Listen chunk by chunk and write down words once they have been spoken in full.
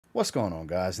What's going on,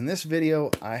 guys? In this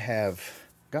video, I have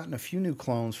gotten a few new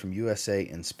clones from USA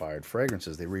Inspired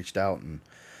Fragrances. They reached out and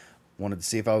wanted to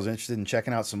see if I was interested in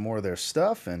checking out some more of their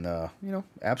stuff, and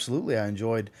absolutely, I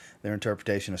enjoyed their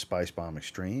interpretation of Spice Bomb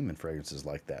Extreme and fragrances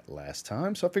like that last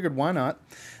time, so I figured why not.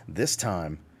 This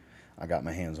time, I got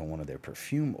my hands on one of their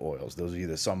perfume oils. Those of you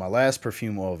that saw my last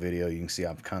perfume oil video, you can see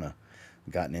I've kind of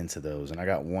gotten into those, and I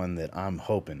got one that I'm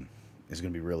hoping is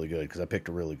going to be really good because I picked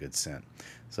a really good scent.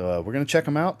 So we're going to check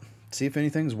them out, see if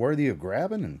anything's worthy of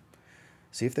grabbing, and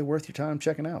see if they're worth your time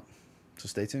checking out. So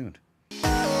stay tuned.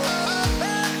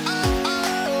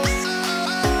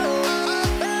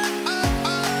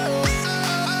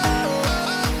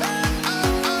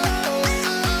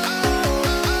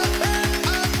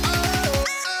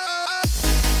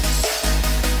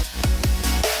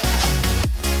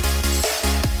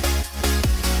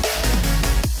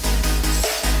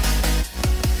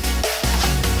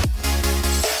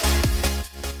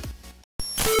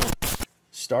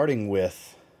 Starting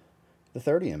with the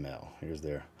 30 ml. Here's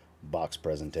their box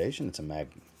presentation. It's a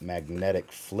magnetic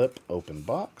flip open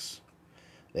box.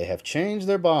 They have changed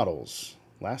their bottles.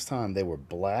 Last time they were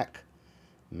black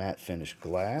matte finish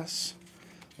glass.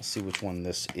 Let's see which one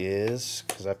this is,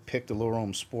 because I picked Allure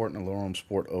Homme Sport and Allure Homme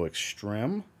Sport Eau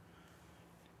Extreme.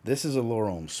 This is Allure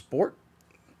Homme Sport,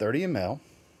 30 ml.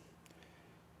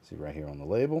 See right here on the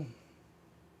label.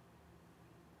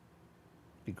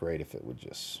 Be great if it would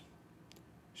just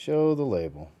show the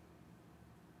label.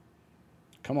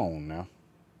 Come on now.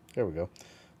 There we go.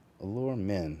 Allure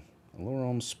Men. Allure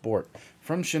Homme Sport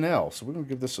from Chanel. So we're going to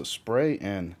give this a spray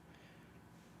and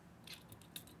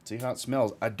see how it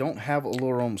smells. I don't have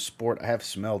Allure Homme Sport. I have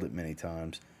smelled it many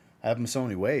times. I have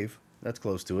Missoni Wave. That's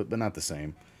close to it, but not the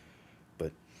same.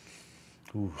 But,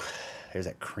 ooh, there's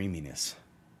that creaminess.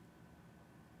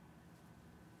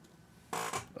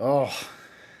 Oh,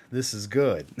 this is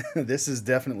good. This is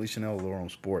definitely Chanel Allure Homme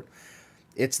Sport.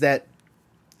 It's that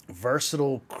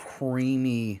versatile,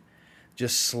 creamy,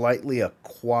 just slightly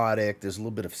aquatic. There's a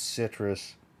little bit of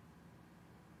citrus.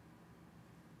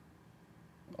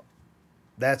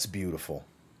 That's beautiful.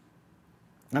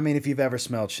 I mean, if you've ever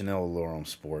smelled Chanel Allure Homme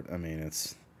Sport, I mean,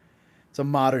 it's a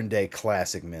modern day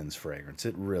classic men's fragrance.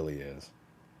 It really is.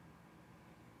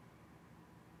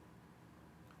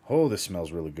 Oh, this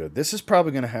smells really good. This is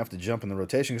probably going to have to jump in the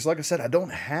rotation because, like I said, I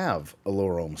don't have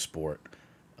Allure Homme Sport.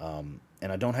 And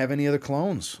I don't have any other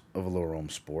clones of Allure Homme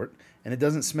Sport. And it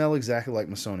doesn't smell exactly like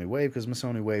Missoni Wave because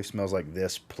Missoni Wave smells like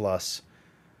this plus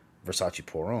Versace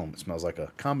Pour Homme. It smells like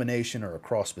a combination or a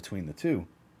cross between the two.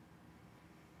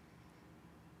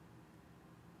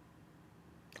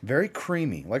 Very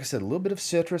creamy. Like I said, a little bit of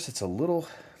citrus. It's got a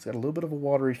little bit of a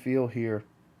watery feel here.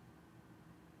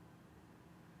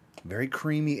 Very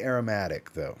creamy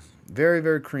aromatic, though. Very,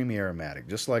 very creamy aromatic,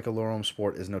 just like Allure Homme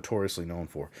Sport is notoriously known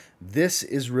for. This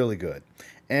is really good.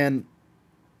 And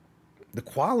the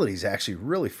quality is actually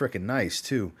really freaking nice,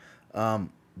 too.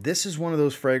 This is one of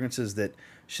those fragrances that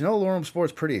Chanel Allure Homme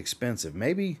Sport is pretty expensive.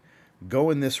 Maybe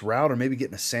go in this route or maybe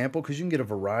getting a sample because you can get a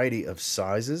variety of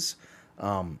sizes.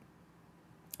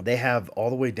 They have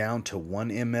all the way down to 1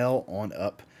 ml on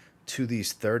up to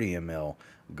these 30 ml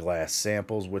glass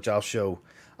samples, which I'll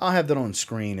have that on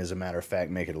screen, as a matter of fact,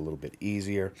 make it a little bit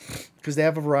easier because they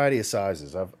have a variety of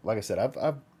sizes. Like I said,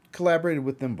 I've collaborated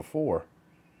with them before.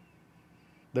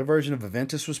 Their version of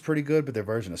Aventus was pretty good, but their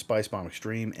version of Spice Bomb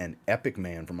Extreme and Epic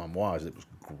Man from Amouage, it was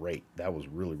great. That was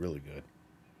really, really good.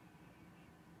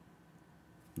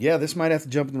 Yeah, this might have to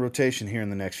jump in the rotation here in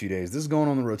the next few days. This is going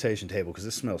on the rotation table because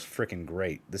this smells freaking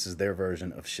great. This is their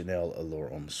version of Chanel Allure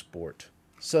Homme Sport.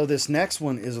 So this next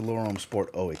one is Allure Homme Sport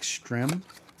Eau Extreme.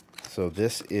 So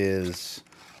this is,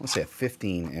 let's say, a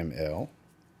 15 ml.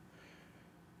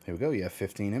 Here we go. You have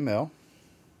 15 ml.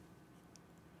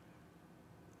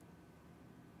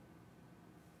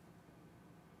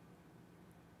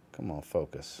 Come on,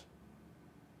 focus.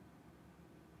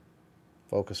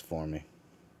 Focus for me.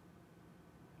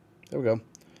 There we go.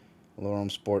 Allure Homme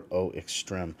Sport Eau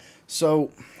Extreme.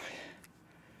 So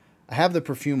I have the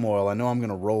perfume oil. I know I'm going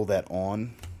to roll that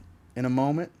on in a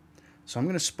moment. So I'm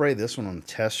going to spray this one on the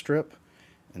test strip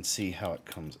and see how it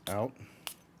comes out.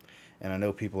 And I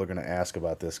know people are going to ask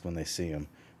about this when they see them.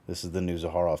 This is the new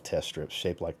Zaharoff test strip,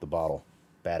 shaped like the bottle.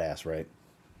 Badass, right?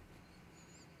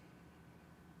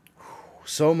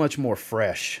 So much more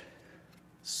fresh.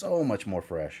 So much more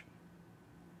fresh.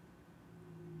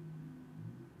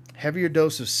 Heavier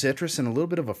dose of citrus and a little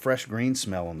bit of a fresh green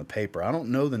smell on the paper. I don't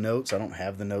know the notes. I don't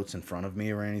have the notes in front of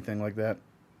me or anything like that.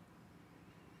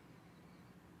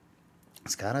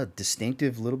 It's got a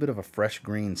distinctive little bit of a fresh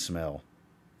green smell.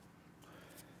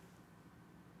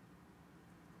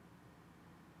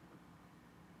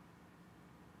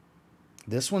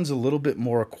 This one's a little bit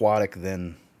more aquatic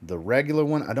than the regular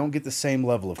one. I don't get the same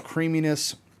level of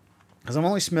creaminess because I've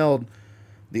only smelled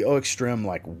the Eau Extreme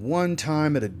like one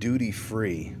time at a duty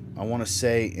free. I want to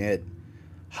say at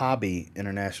Hobby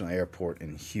International Airport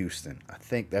in Houston. I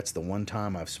think that's the one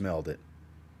time I've smelled it.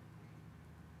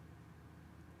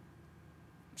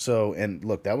 So, and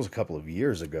look, that was a couple of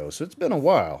years ago, so it's been a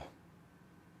while.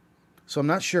 So I'm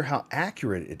not sure how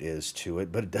accurate it is to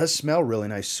it, but it does smell really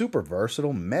nice. Super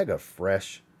versatile, mega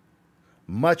fresh.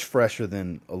 Much fresher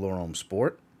than Allure Homme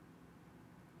Sport.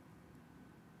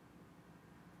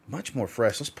 Much more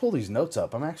fresh. Let's pull these notes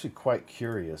up. I'm actually quite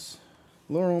curious.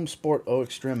 Allure Homme Sport Eau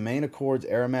Extreme, main accords,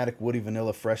 aromatic, woody,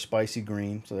 vanilla, fresh, spicy,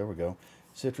 green. So there we go.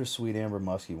 Citrus, sweet, amber,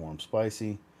 musky, warm,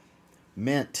 spicy.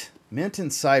 Mint. Mint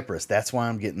and cypress. That's why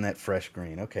I'm getting that fresh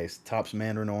green. Okay, so tops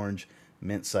mandarin orange,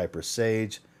 mint, cypress,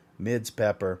 sage, mids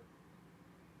pepper,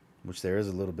 which there is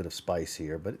a little bit of spice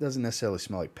here, but it doesn't necessarily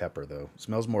smell like pepper, though. It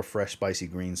smells more fresh, spicy,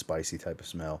 green, spicy type of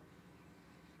smell.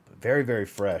 But very, very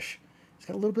fresh. It's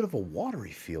got a little bit of a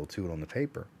watery feel to it on the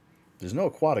paper. There's no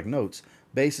aquatic notes.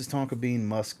 Base is tonka bean,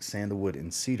 musk, sandalwood,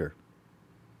 and cedar.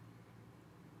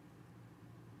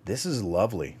 This is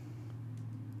lovely.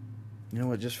 You know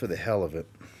what, just for the hell of it,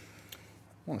 I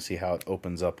want to see how it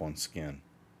opens up on skin.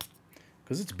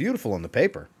 Because it's beautiful on the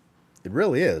paper. It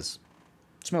really is.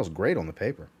 It smells great on the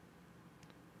paper.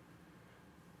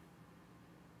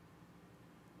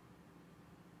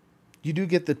 You do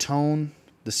get the tone,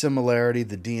 the similarity,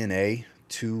 the DNA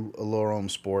to Allure Homme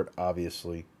Sport,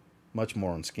 obviously. Much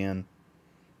more on skin.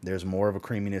 There's more of a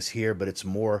creaminess here, but it's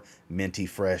more minty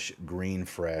fresh, green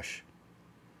fresh.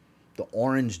 The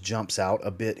orange jumps out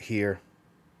a bit here.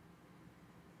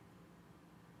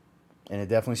 And it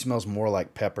definitely smells more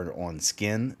like pepper on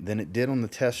skin than it did on the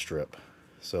test strip.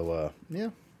 So, yeah.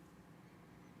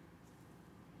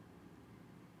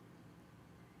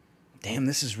 Damn,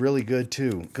 this is really good,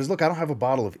 too. Because, look, I don't have a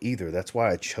bottle of either. That's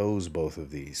why I chose both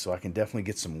of these. So I can definitely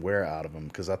get some wear out of them.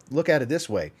 Because I look at it this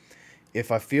way.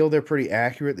 If I feel they're pretty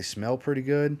accurate, they smell pretty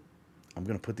good, I'm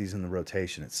going to put these in the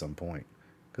rotation at some point.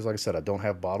 Because, like I said, I don't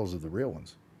have bottles of the real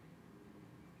ones.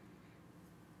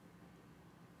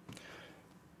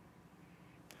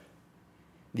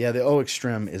 Yeah, the Eau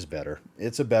Extreme is better.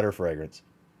 It's a better fragrance.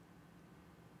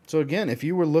 So, again, if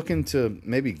you were looking to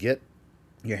maybe get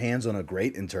your hands on a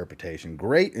great interpretation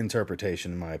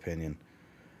in my opinion,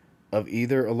 of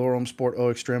either Allure Homme Sport Eau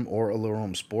Extreme or Allure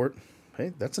Homme Sport,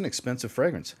 hey, that's an expensive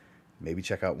fragrance. Maybe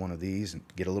check out one of these and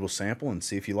get a little sample and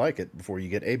see if you like it before you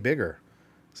get a bigger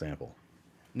sample.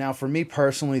 Now, for me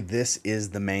personally, this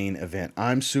is the main event.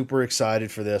 I'm super excited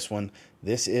for this one.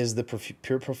 This is the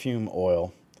Pure Perfume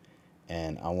Oil,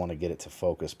 and I want to get it to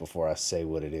focus before I say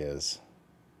what it is.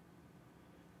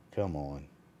 Come on.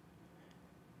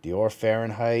 Dior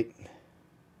Fahrenheit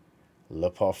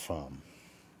Le Parfum.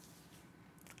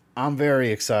 I'm very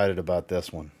excited about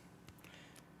this one.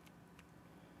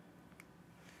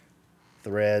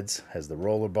 Threads, has the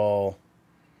roller ball.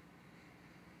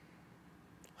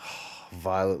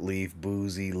 Violet leaf,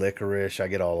 boozy, licorice. I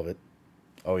get all of it.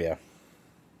 Oh, yeah.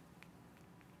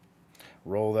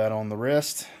 Roll that on the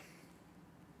wrist.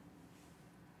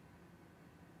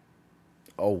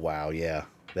 Oh, wow, yeah.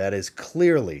 That is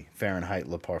clearly Fahrenheit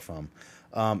Le Parfum.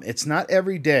 It's not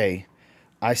every day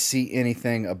I see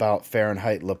anything about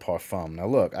Fahrenheit Le Parfum. Now,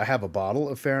 look, I have a bottle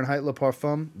of Fahrenheit Le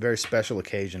Parfum. Very special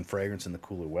occasion fragrance in the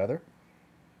cooler weather.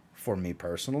 For me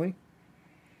personally.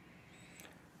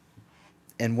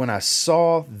 And when I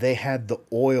saw they had the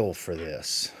oil for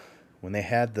this, when they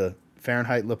had the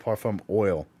Fahrenheit Le Parfum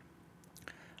oil,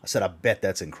 I said, I bet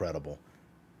that's incredible.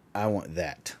 I want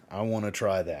that. I want to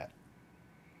try that.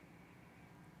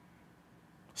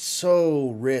 So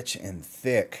rich and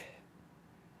thick.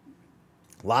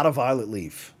 A lot of violet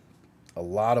leaf. A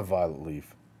lot of violet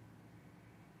leaf.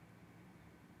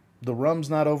 The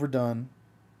rum's not overdone,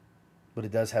 but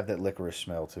it does have that licorice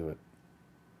smell to it.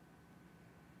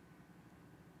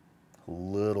 A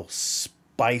little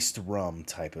spiced rum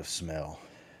type of smell.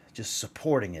 Just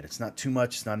supporting it. It's not too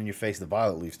much. It's not in your face. The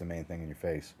violet leaf's the main thing in your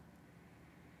face.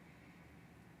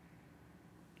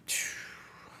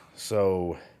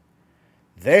 So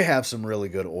they have some really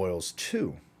good oils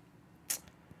too.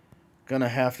 Gonna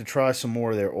have to try some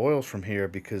more of their oils from here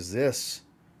because this,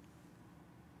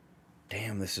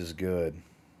 damn, this is good.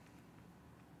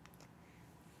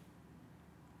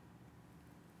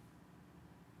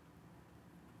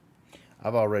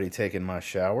 I've already taken my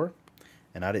shower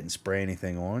and I didn't spray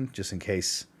anything on just in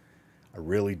case I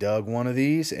really dug one of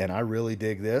these, and I really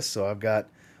dig this. So I've got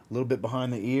a little bit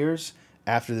behind the ears.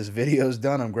 After this video is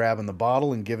done, I'm grabbing the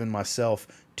bottle and giving myself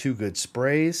 2 good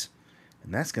sprays,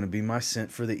 and that's going to be my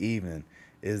scent for the evening.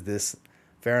 is this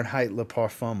Fahrenheit Le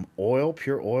Parfum oil,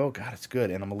 pure oil. God, it's good.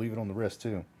 And I'm going to leave it on the wrist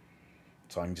too,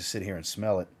 so I can just sit here and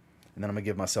smell it. And then I'm going to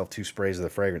give myself 2 sprays of the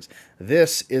fragrance.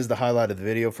 This is the highlight of the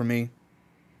video for me.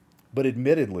 But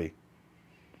admittedly,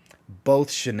 both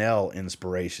Chanel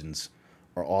inspirations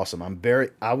are awesome.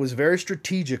 I was very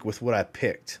strategic with what I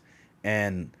picked.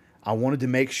 And I wanted to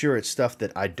make sure it's stuff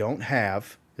that I don't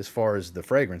have as far as the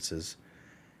fragrances.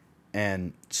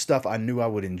 And stuff I knew I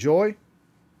would enjoy.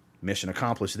 Mission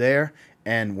accomplished there.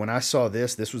 And when I saw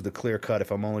this was the clear cut.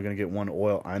 If I'm only going to get one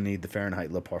oil, I need the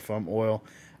Fahrenheit Le Parfum oil.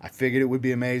 I figured it would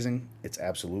be amazing. It's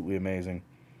absolutely amazing.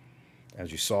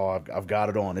 As you saw, I've got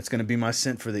it on. It's going to be my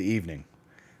scent for the evening.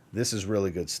 This is really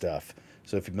good stuff.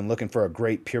 So if you've been looking for a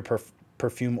great pure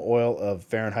perfume oil of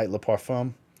Fahrenheit Le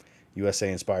Parfum,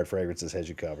 USA-inspired fragrances has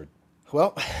you covered.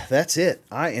 Well, that's it.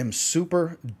 I am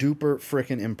super duper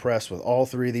freaking impressed with all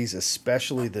 3 of these,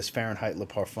 especially this Fahrenheit Le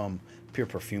Parfum pure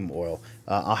perfume oil.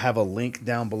 I'll have a link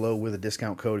down below with a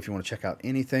discount code if you want to check out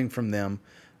anything from them.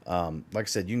 Like I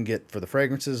said, you can get for the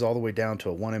fragrances all the way down to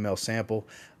a 1 ml sample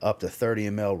up to 30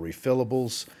 ml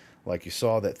refillables. Like you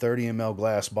saw, that 30 ml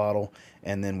glass bottle.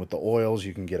 And then with the oils,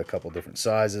 you can get a couple different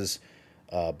sizes.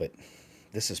 But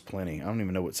this is plenty. I don't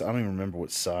even remember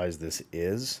what size this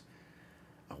is.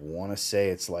 I want to say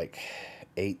it's like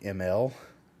 8 ml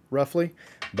roughly.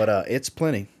 But it's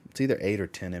plenty. It's either 8 or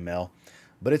 10 ml.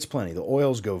 But it's plenty. The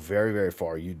oils go very, very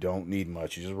far. You don't need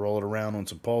much. You just roll it around on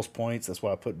some pulse points. That's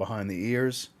what I put behind the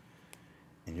ears.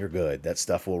 And you're good. That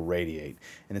stuff will radiate.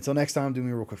 And until next time, do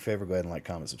me a real quick favor. Go ahead and like,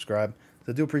 comment, subscribe.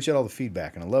 I do appreciate all the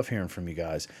feedback, and I love hearing from you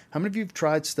guys. How many of you have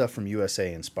tried stuff from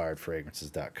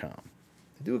USAinspiredfragrances.com?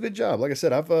 They do a good job. Like I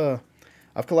said,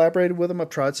 I've collaborated with them.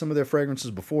 I've tried some of their fragrances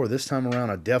before. This time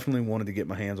around, I definitely wanted to get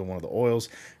my hands on one of the oils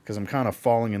because I'm kind of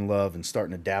falling in love and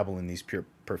starting to dabble in these pure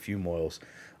perfume oils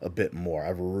a bit more.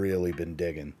 I've really been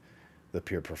digging the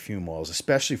pure perfume oils,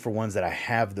 especially for ones that I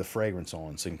have the fragrance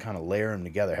on, so you can kind of layer them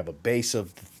together. Have a base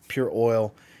of pure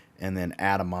oil and then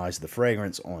atomize the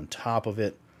fragrance on top of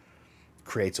it.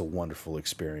 Creates a wonderful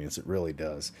experience. It really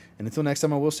does. And until next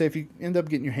time, I will say, if you end up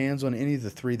getting your hands on any of the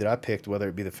 3 that I picked, whether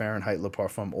it be the Fahrenheit Le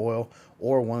Parfum oil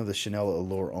or one of the Chanel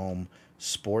Allure Homme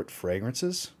sport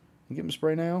fragrances, you give them a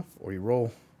spray now, or you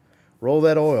roll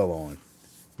that oil on.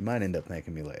 You might end up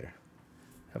thanking me later.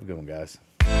 Have a good one, guys.